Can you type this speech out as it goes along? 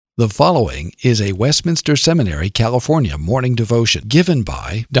The following is a Westminster Seminary, California morning devotion given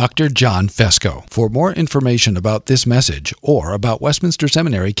by Dr. John Fesko. For more information about this message or about Westminster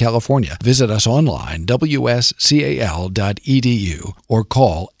Seminary, California, visit us online, wscal.edu, or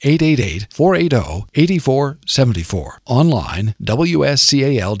call 888-480-8474. Online,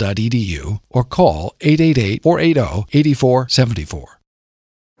 wscal.edu, or call 888-480-8474.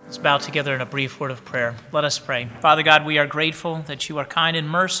 Let's bow together in a brief word of prayer. Let us pray. Father God, we are grateful that you are kind and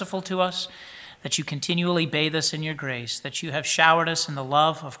merciful to us, that you continually bathe us in your grace, that you have showered us in the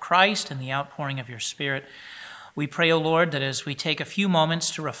love of Christ and the outpouring of your Spirit. We pray, O Lord, that as we take a few moments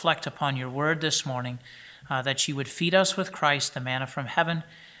to reflect upon your word this morning, that you would feed us with Christ, the manna from heaven,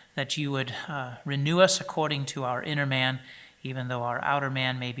 that you would renew us according to our inner man, even though our outer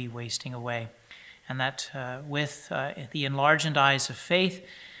man may be wasting away. And that with the enlarged eyes of faith,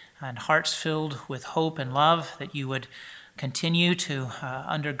 and hearts filled with hope and love, that you would continue to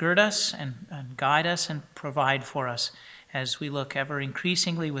undergird us and guide us and provide for us as we look ever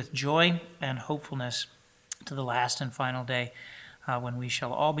increasingly with joy and hopefulness to the last and final day when we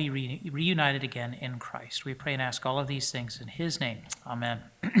shall all be reunited again in Christ. We pray and ask all of these things in his name. Amen.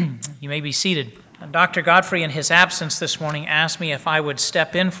 You may be seated. Dr. Godfrey, in his absence this morning, asked me if I would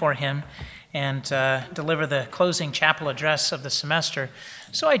step in for him and deliver the closing chapel address of the semester.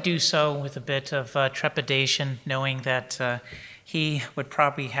 So I do so with a bit of trepidation, knowing that he would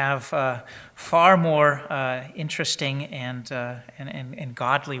probably have far more interesting and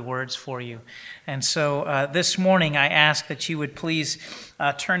godly words for you. And so this morning I ask that you would please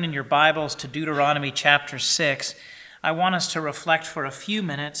turn in your Bibles to Deuteronomy chapter 6. I want us to reflect for a few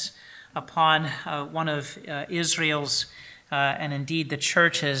minutes upon one of Israel's and indeed the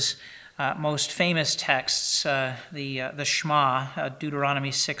church's most famous texts, the Shema, Deuteronomy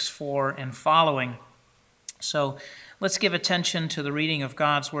 6:4 and following. So let's give attention to the reading of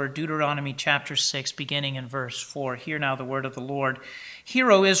God's word, Deuteronomy chapter 6, beginning in verse 4. Hear now the word of the Lord.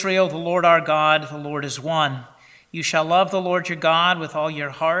 Hear, O Israel, the Lord our God, the Lord is one. You shall love the Lord your God with all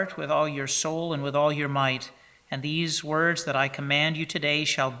your heart, with all your soul, and with all your might. And these words that I command you today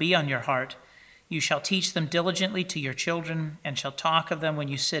shall be on your heart. You shall teach them diligently to your children, and shall talk of them when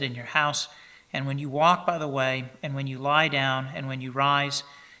you sit in your house, and when you walk by the way, and when you lie down, and when you rise.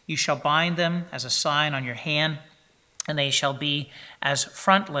 You shall bind them as a sign on your hand, and they shall be as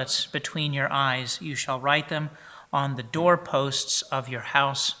frontlets between your eyes. You shall write them on the doorposts of your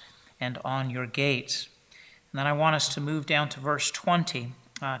house and on your gates. And then I want us to move down to verse 20,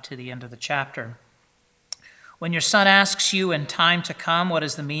 to the end of the chapter. When your son asks you in time to come, what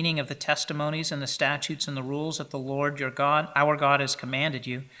is the meaning of the testimonies and the statutes and the rules that the Lord your God, our God, has commanded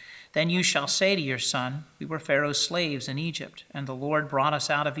you, then you shall say to your son, we were Pharaoh's slaves in Egypt, and the Lord brought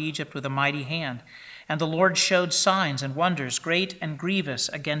us out of Egypt with a mighty hand. And the Lord showed signs and wonders, great and grievous,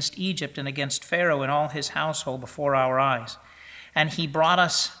 against Egypt and against Pharaoh and all his household before our eyes. And he brought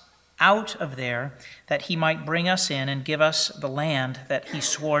us out of there that he might bring us in and give us the land that he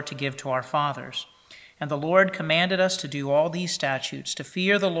swore to give to our fathers. And the Lord commanded us to do all these statutes, to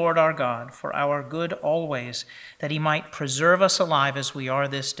fear the Lord our God for our good always, that he might preserve us alive as we are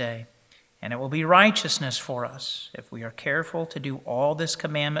this day. And it will be righteousness for us if we are careful to do all this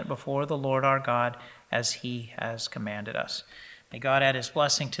commandment before the Lord our God as he has commanded us. May God add his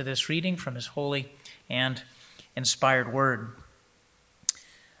blessing to this reading from his holy and inspired word.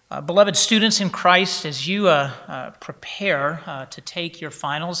 Beloved students in Christ, as you prepare to take your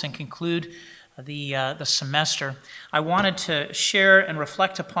finals and conclude the semester, I wanted to share and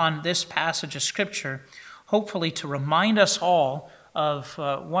reflect upon this passage of Scripture, hopefully to remind us all of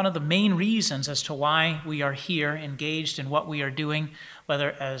one of the main reasons as to why we are here engaged in what we are doing,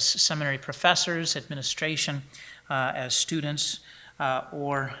 whether as seminary professors, administration, as students,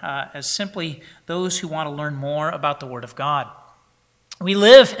 or as simply those who want to learn more about the Word of God. We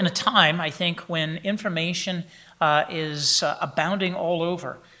live in a time, I think, when information is abounding all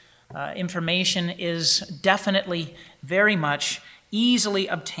over. Information is definitely very much easily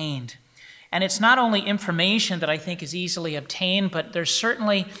obtained. And it's not only information that I think is easily obtained, but there's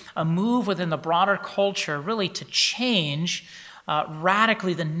certainly a move within the broader culture really to change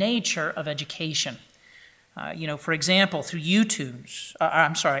radically the nature of education. For example, through iTunes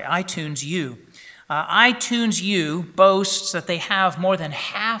U. iTunes U boasts that they have more than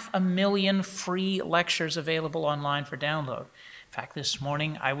 500,000 free lectures available online for download. In fact, this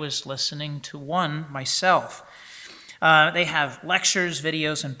morning I was listening to one myself. They have lectures,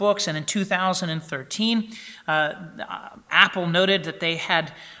 videos, and books. And in 2013, Apple noted that they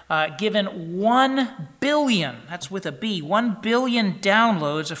had given 1 billion, that's with a B, 1 billion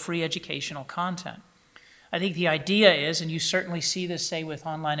downloads of free educational content. I think the idea is, and you certainly see this, say, with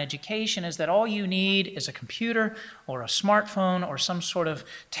online education, is that all you need is a computer or a smartphone or some sort of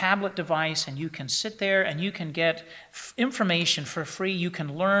tablet device, and you can sit there and you can get information for free. You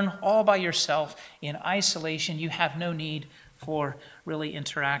can learn all by yourself in isolation. You have no need for really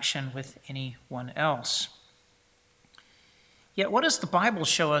interaction with anyone else. Yet what does the Bible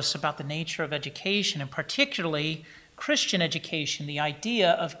show us about the nature of education, and particularly Christian education, the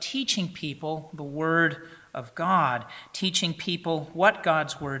idea of teaching people the Word of God, teaching people what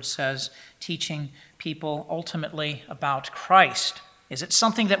God's Word says, teaching people ultimately about Christ? Is it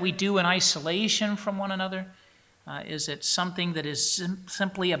something that we do in isolation from one another? Is it something that is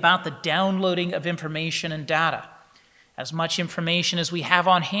simply about the downloading of information and data? As much information as we have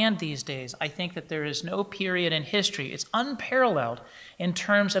on hand these days, I think that there is no period in history. It's unparalleled in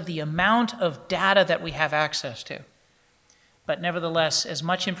terms of the amount of data that we have access to. But nevertheless, as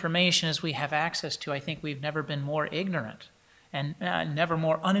much information as we have access to, I think we've never been more ignorant and never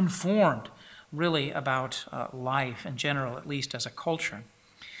more uninformed, really, about life in general, at least as a culture.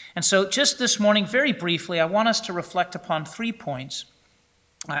 And so just this morning, very briefly, I want us to reflect upon 3 points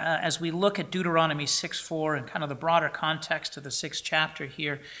as we look at Deuteronomy 6:4 and kind of the broader context of the 6th chapter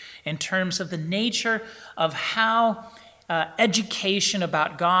here in terms of the nature of how education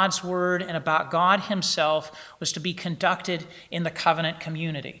about God's Word and about God Himself was to be conducted in the covenant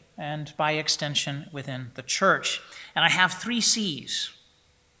community and by extension within the church. And I have 3 C's.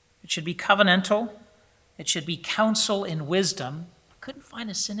 It should be covenantal, it should be counsel in wisdom. I couldn't find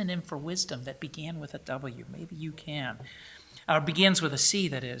a synonym for wisdom that began with a W. Maybe you can. Or begins with a C,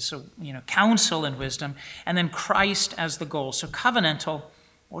 that is. So, counsel and wisdom, and then Christ as the goal. So covenantal,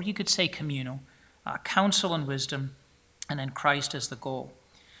 or you could say communal, counsel and wisdom, and then Christ as the goal.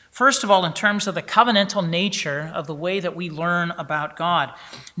 First of all, in terms of the covenantal nature of the way that we learn about God,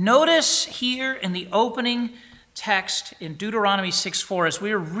 notice here in the opening text in Deuteronomy 6:4, as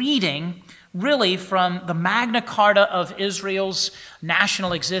we're reading really from the Magna Carta of Israel's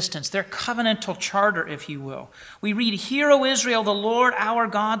national existence, their covenantal charter, if you will. We read, "Hear, O Israel, the Lord our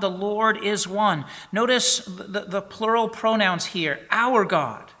God, the Lord is one." Notice the plural pronouns here, our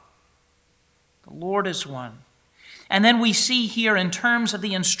God. The Lord is one. And then we see here in terms of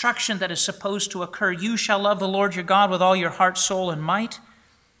the instruction that is supposed to occur, "You shall love the Lord your God with all your heart, soul, and might.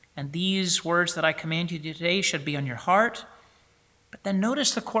 And these words that I command you today should be on your heart." But then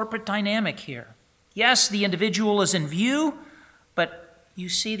notice the corporate dynamic here. Yes, the individual is in view, but you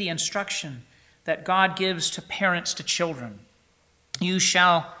see the instruction that God gives to parents to children. "You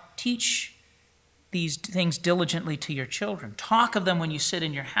shall teach these things diligently to your children. Talk of them when you sit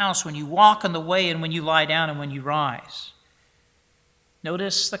in your house, when you walk on the way, and when you lie down, and when you rise."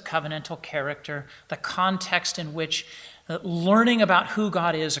 Notice the covenantal character, the context in which learning about who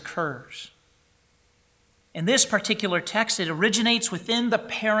God is occurs. In this particular text, it originates within the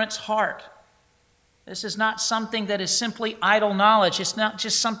parent's heart. This is not something that is simply idle knowledge. It's not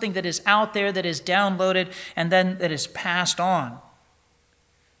just something that is out there, that is downloaded, and then that is passed on.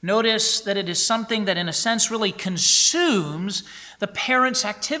 Notice that it is something that, in a sense, really consumes the parent's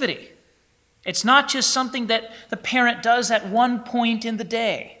activity. It's not just something that the parent does at one point in the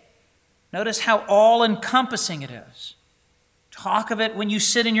day. Notice how all-encompassing it is. Talk of it when you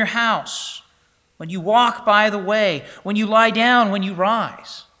sit in your house, when you walk by the way, when you lie down, when you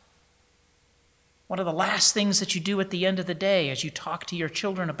rise. One of the last things that you do at the end of the day as you talk to your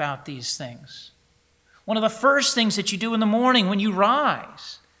children about these things. One of the first things that you do in the morning when you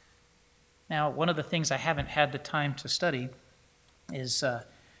rise. Now, one of the things I haven't had the time to study is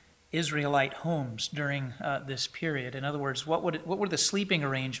Israelite homes during this period. In other words, what were the sleeping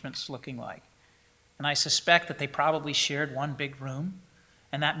arrangements looking like? And I suspect that they probably shared one big room.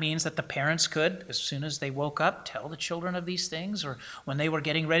 And that means that the parents could, as soon as they woke up, tell the children of these things, or when they were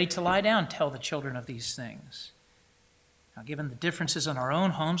getting ready to lie down, tell the children of these things. Now, given the differences in our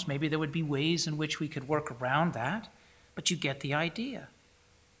own homes, maybe there would be ways in which we could work around that, but you get the idea.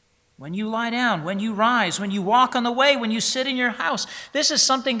 When you lie down, when you rise, when you walk on the way, when you sit in your house, this is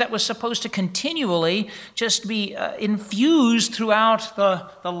something that was supposed to continually just be infused throughout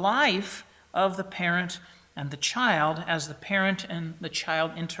the life of the parent and the child as the parent and the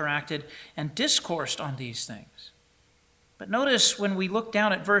child interacted and discoursed on these things. But notice when we look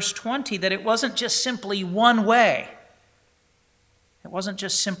down at verse 20 that it wasn't just simply one way. It wasn't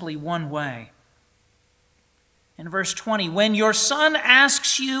just simply one way. In verse 20, "When your son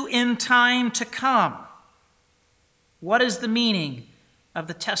asks you in time to come," what is the meaning of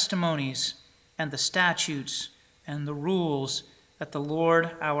the testimonies and the statutes and the rules that the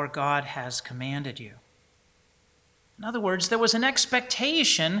Lord our God has commanded you? In other words, there was an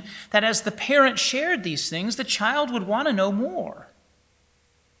expectation that as the parent shared these things, the child would want to know more.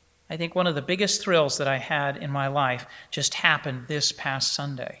 I think one of the biggest thrills that I had in my life just happened this past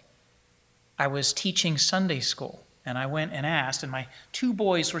Sunday. I was teaching Sunday school, and I went and asked, and my 2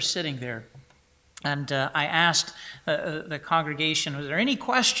 boys were sitting there, and I asked the congregation, was there any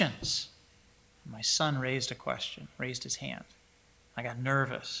questions? And my son raised his hand. I got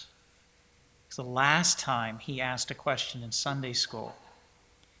nervous. Because the last time he asked a question in Sunday school,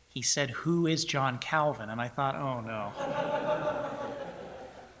 he said, "Who is John Calvin?" And I thought, oh no.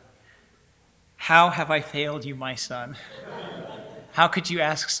 How have I failed you, my son? How could you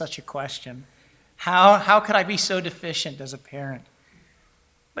ask such a question? How could I be so deficient as a parent?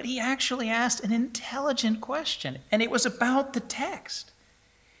 But he actually asked an intelligent question, and it was about the text.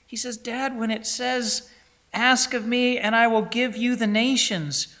 He says, "Dad, when it says, 'Ask of me and I will give you the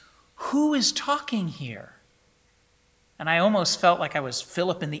nations,' who is talking here?" And I almost felt like I was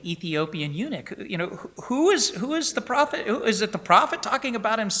Philip and the Ethiopian eunuch. You know, who is the prophet? Is it the prophet talking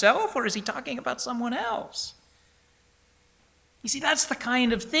about himself, or is he talking about someone else? You see, that's the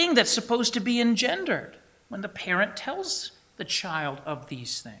kind of thing that's supposed to be engendered when the parent tells the child of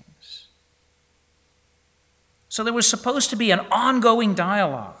these things. So there was supposed to be an ongoing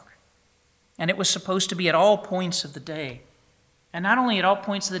dialogue, and it was supposed to be at all points of the day. And not only at all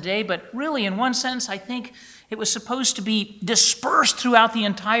points of the day, but really in one sense, I think it was supposed to be dispersed throughout the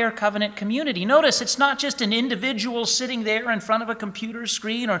entire covenant community. Notice it's not just an individual sitting there in front of a computer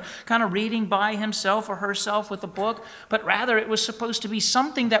screen or kind of reading by himself or herself with a book, but rather it was supposed to be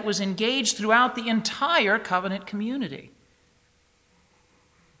something that was engaged throughout the entire covenant community.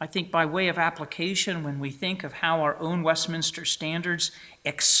 I think by way of application, when we think of how our own Westminster standards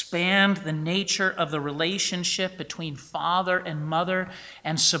expand the nature of the relationship between father and mother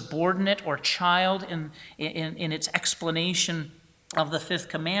and subordinate or child in its explanation of the fifth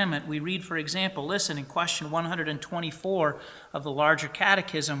commandment, we read, for example, listen, in question 124 of the larger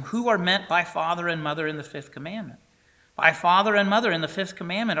catechism, who are meant by father and mother in the fifth commandment? By father and mother in the fifth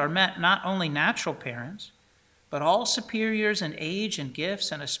commandment are meant not only natural parents, but all superiors in age and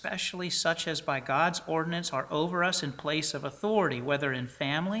gifts, and especially such as by God's ordinance are over us in place of authority, whether in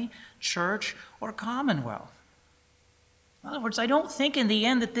family, church, or commonwealth. In other words, I don't think in the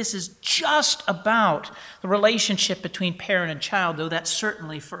end that this is just about the relationship between parent and child, though that's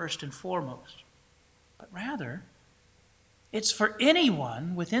certainly first and foremost. But rather, it's for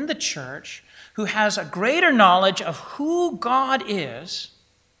anyone within the church who has a greater knowledge of who God is,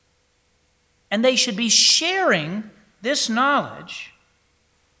 and they should be sharing this knowledge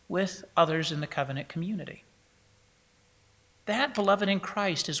with others in the covenant community. That, beloved in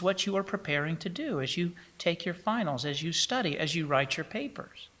Christ, is what you are preparing to do as you take your finals, as you study, as you write your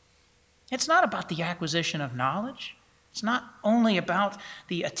papers. It's not about the acquisition of knowledge. It's not only about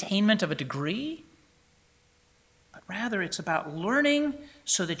the attainment of a degree, but rather it's about learning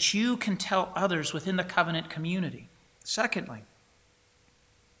so that you can tell others within the covenant community. Secondly,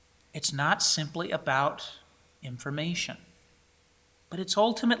 it's not simply about information, but it's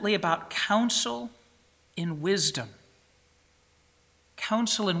ultimately about counsel in wisdom.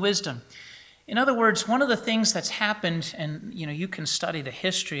 Counsel in wisdom. In other words, one of the things that's happened, and you can study the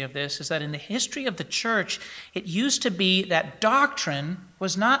history of this, is that in the history of the church, it used to be that doctrine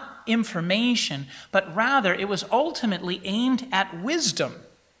was not information, but rather it was ultimately aimed at wisdom.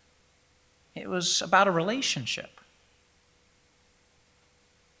 It was about a relationship.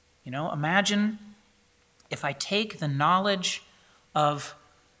 Imagine if I take the knowledge of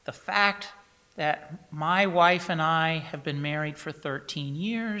the fact that my wife and I have been married for 13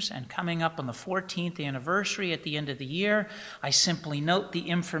 years, and coming up on the 14th anniversary at the end of the year, I simply note the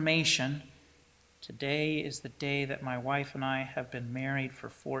information. Today is the day that my wife and I have been married for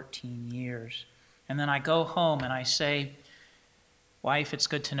 14 years. And then I go home and I say, "Wife, it's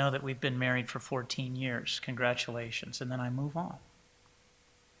good to know that we've been married for 14 years. Congratulations." And then I move on.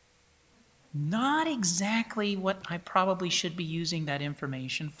 Not exactly what I probably should be using that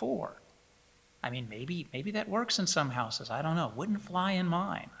information for. I mean, maybe that works in some houses. I don't know. Wouldn't fly in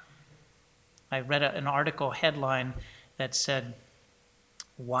mine. I read an article headline that said,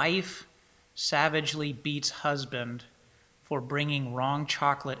 "Wife savagely beats husband for bringing wrong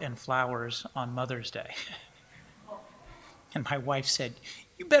chocolate and flowers on Mother's Day." And my wife said,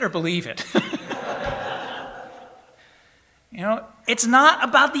 "You better believe it." It's not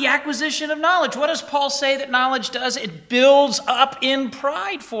about the acquisition of knowledge. What does Paul say that knowledge does? It builds up in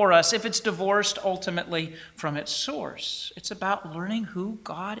pride for us if it's divorced ultimately from its source. It's about learning who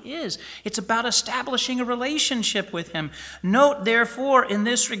God is. It's about establishing a relationship with him. Note, therefore, in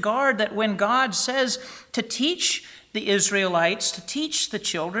this regard, that when God says to teach the Israelites, to teach the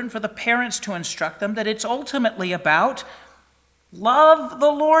children, for the parents to instruct them, that it's ultimately about love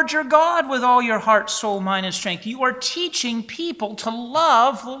the Lord your God with all your heart, soul, mind, and strength. You are teaching people to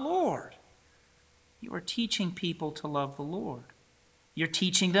love the Lord. You are teaching people to love the Lord. You're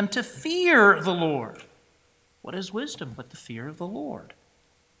teaching them to fear the Lord. What is wisdom but the fear of the Lord?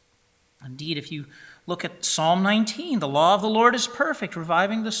 Indeed, if you look at Psalm 19, the law of the Lord is perfect,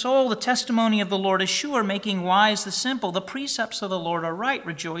 reviving the soul. The testimony of the Lord is sure, making wise the simple. The precepts of the Lord are right,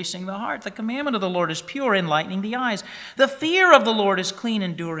 rejoicing the heart. The commandment of the Lord is pure, enlightening the eyes. The fear of the Lord is clean,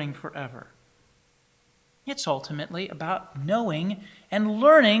 enduring forever. It's ultimately about knowing and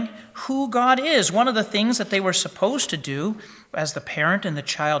learning who God is. One of the things that they were supposed to do as the parent and the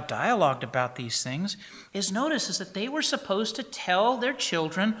child dialogued about these things is that they were supposed to tell their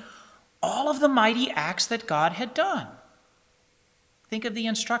children all of the mighty acts that God had done. Think of the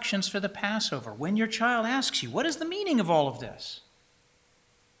instructions for the Passover. When your child asks you, what is the meaning of all of this?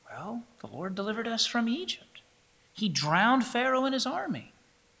 Well, the Lord delivered us from Egypt. He drowned Pharaoh and his army.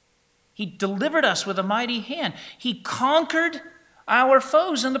 He delivered us with a mighty hand. He conquered our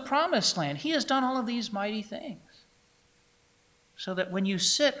foes in the promised land. He has done all of these mighty things. So that when you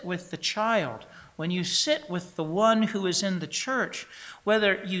sit with the child, when you sit with the one who is in the church,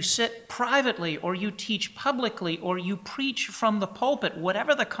 whether you sit privately or you teach publicly or you preach from the pulpit,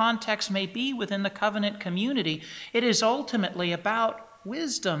 whatever the context may be within the covenant community, it is ultimately about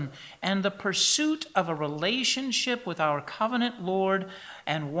wisdom and the pursuit of a relationship with our covenant Lord,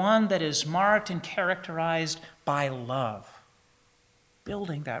 and one that is marked and characterized by love.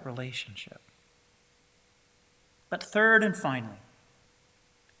 Building that relationship. But third and finally,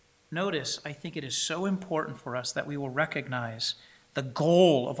 notice, I think it is so important for us that we will recognize the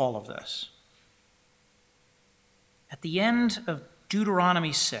goal of all of this. At the end of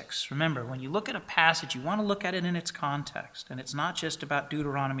Deuteronomy 6, remember, when you look at a passage, you want to look at it in its context. And it's not just about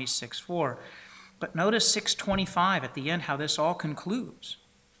Deuteronomy 6:4, but notice 6:25 at the end, how this all concludes,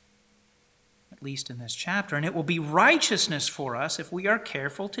 at least in this chapter. And it will be righteousness for us if we are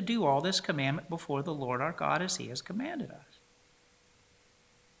careful to do all this commandment before the Lord our God as he has commanded us.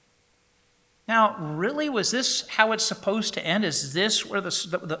 Now, really, was this how it's supposed to end? Is this where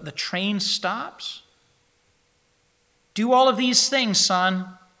the train stops? Do all of these things,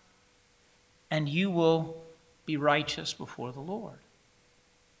 son, and you will be righteous before the Lord.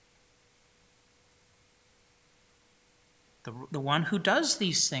 The one who does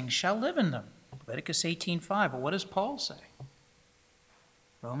these things shall live in them. Leviticus 18:5. But what does Paul say?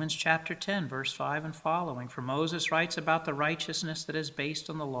 Romans chapter 10, verse 5 and following. For Moses writes about the righteousness that is based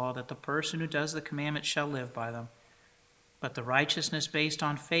on the law, that the person who does the commandments shall live by them. But the righteousness based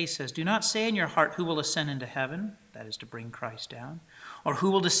on faith says, do not say in your heart, who will ascend into heaven? That is to bring Christ down. Or who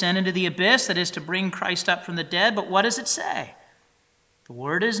will descend into the abyss? That is to bring Christ up from the dead. But what does it say? The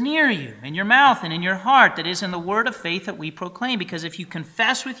word is near you, in your mouth and in your heart, that is in the word of faith that we proclaim. Because if you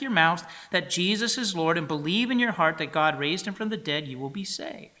confess with your mouth that Jesus is Lord and believe in your heart that God raised him from the dead, you will be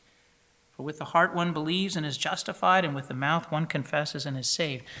saved. For with the heart one believes and is justified, and with the mouth one confesses and is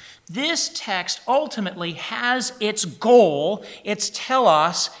saved. This text ultimately has its goal, its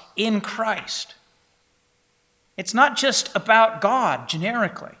telos, in Christ. It's not just about God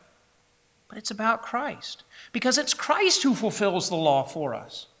generically, but it's about Christ. Because it's Christ who fulfills the law for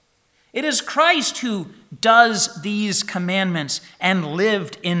us. It is Christ who does these commandments and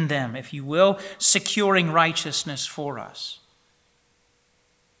lived in them, if you will, securing righteousness for us.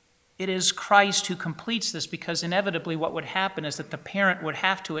 It is Christ who completes this, because inevitably what would happen is that the parent would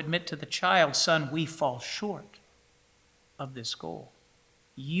have to admit to the child, son, we fall short of this goal.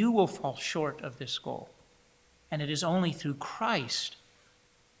 You will fall short of this goal. And it is only through Christ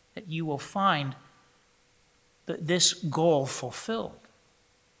that you will find this goal fulfilled.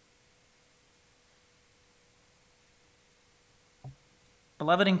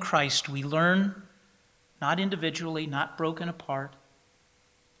 Beloved in Christ, we learn not individually, not broken apart,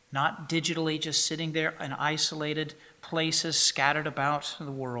 not digitally just sitting there in isolated places scattered about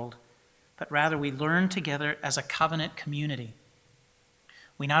the world, but rather we learn together as a covenant community.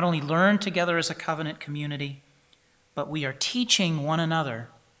 We not only learn together as a covenant community, but we are teaching one another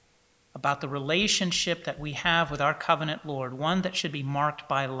about the relationship that we have with our covenant Lord, one that should be marked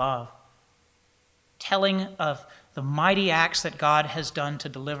by love, telling of the mighty acts that God has done to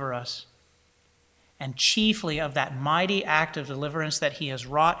deliver us, and chiefly of that mighty act of deliverance that he has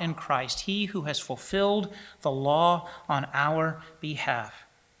wrought in Christ, he who has fulfilled the law on our behalf.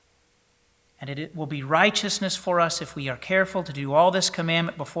 And it will be righteousness for us if we are careful to do all this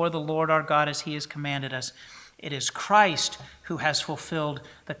commandment before the Lord our God as he has commanded us. It is Christ who has fulfilled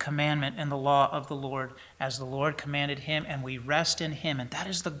the commandment and the law of the Lord as the Lord commanded him, and we rest in him. And that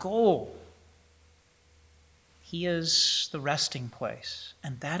is the goal. He is the resting place,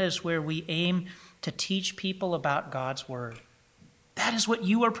 and that is where we aim to teach people about God's word. That is what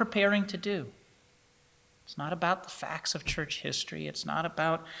you are preparing to do. It's not about the facts of church history. It's not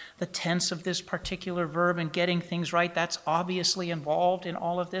about the tense of this particular verb and getting things right. That's obviously involved in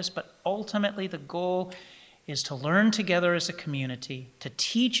all of this, but ultimately the goal is to learn together as a community, to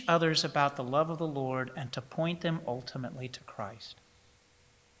teach others about the love of the Lord, and to point them ultimately to Christ.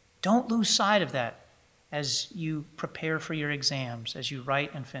 Don't lose sight of that as you prepare for your exams, as you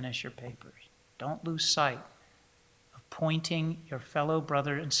write and finish your papers. Don't lose sight of pointing your fellow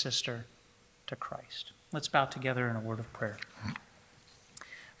brother and sister to Christ. Let's bow together in a word of prayer.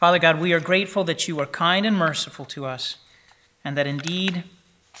 Father God, we are grateful that you are kind and merciful to us, and that indeed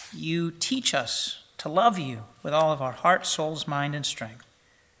you teach us to love you with all of our heart, souls, mind, and strength.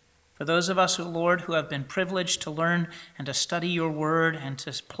 For those of us, O Lord, who have been privileged to learn and to study your word and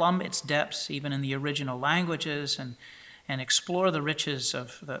to plumb its depths, even in the original languages, and explore the riches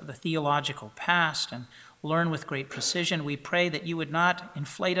of the theological past and learn with great precision, we pray that you would not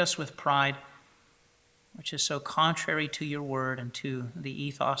inflate us with pride, which is so contrary to your word and to the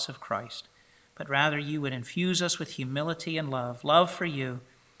ethos of Christ, but rather you would infuse us with humility and love for you,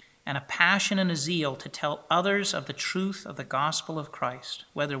 and a passion and a zeal to tell others of the truth of the gospel of Christ,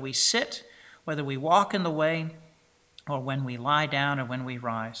 whether we sit, whether we walk in the way, or when we lie down or when we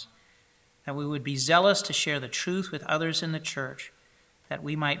rise. That we would be zealous to share the truth with others in the church, that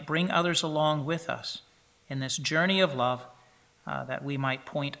we might bring others along with us in this journey of love, that we might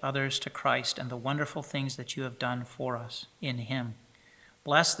point others to Christ and the wonderful things that you have done for us in him.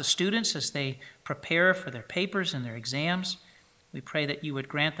 Bless the students as they prepare for their papers and their exams. We pray that you would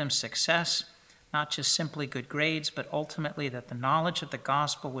grant them success, not just simply good grades, but ultimately that the knowledge of the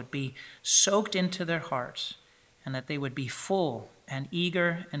gospel would be soaked into their hearts, and that they would be full and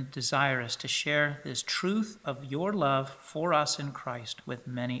eager and desirous to share this truth of your love for us in Christ with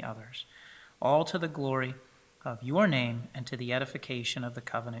many others, all to the glory of your name and to the edification of the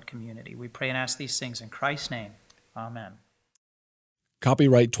covenant community. We pray and ask these things in Christ's name. Amen.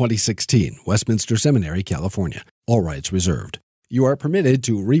 Copyright 2016, Westminster Seminary, California. All rights reserved. You are permitted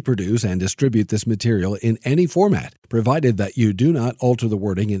to reproduce and distribute this material in any format, provided that you do not alter the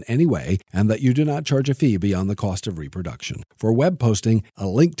wording in any way and that you do not charge a fee beyond the cost of reproduction. For web posting, a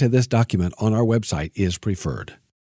link to this document on our website is preferred.